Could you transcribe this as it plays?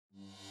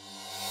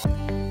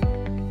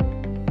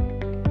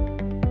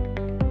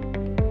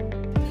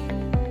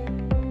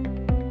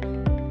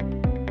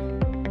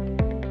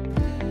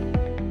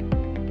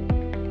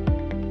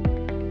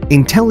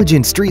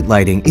Intelligent street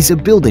lighting is a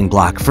building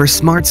block for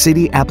smart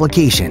city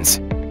applications.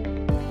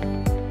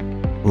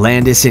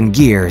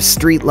 Landis+Gyr's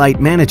street light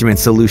management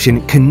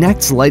solution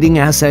connects lighting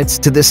assets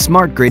to the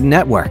smart grid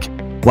network,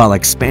 while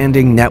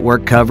expanding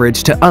network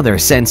coverage to other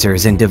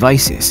sensors and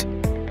devices.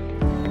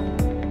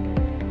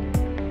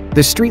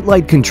 The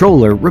streetlight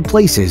controller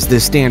replaces the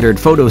standard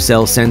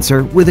photocell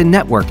sensor with a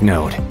network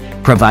node,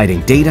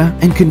 providing data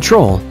and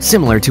control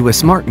similar to a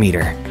smart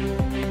meter.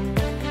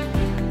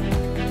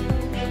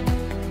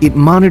 It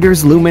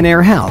monitors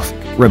luminaire health,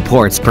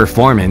 reports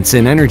performance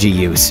and energy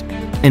use,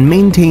 and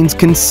maintains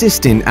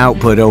consistent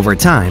output over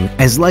time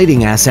as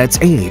lighting assets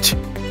age.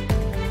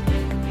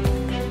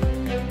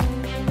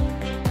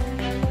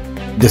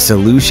 The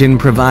solution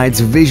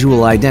provides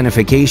visual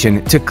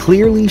identification to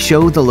clearly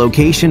show the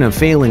location of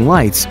failing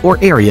lights or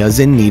areas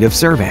in need of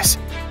service.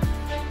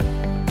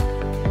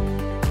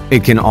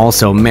 It can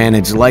also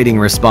manage lighting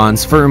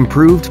response for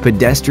improved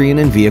pedestrian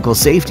and vehicle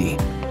safety,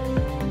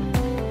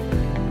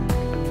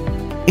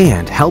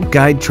 and help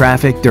guide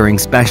traffic during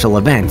special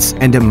events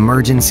and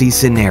emergency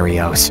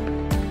scenarios.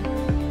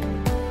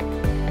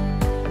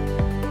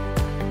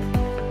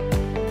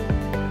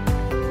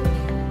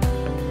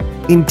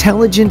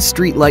 Intelligent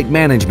streetlight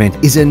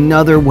management is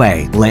another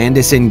way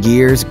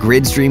Landis+Gyr's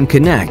Gridstream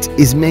Connect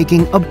is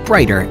making a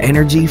brighter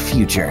energy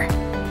future.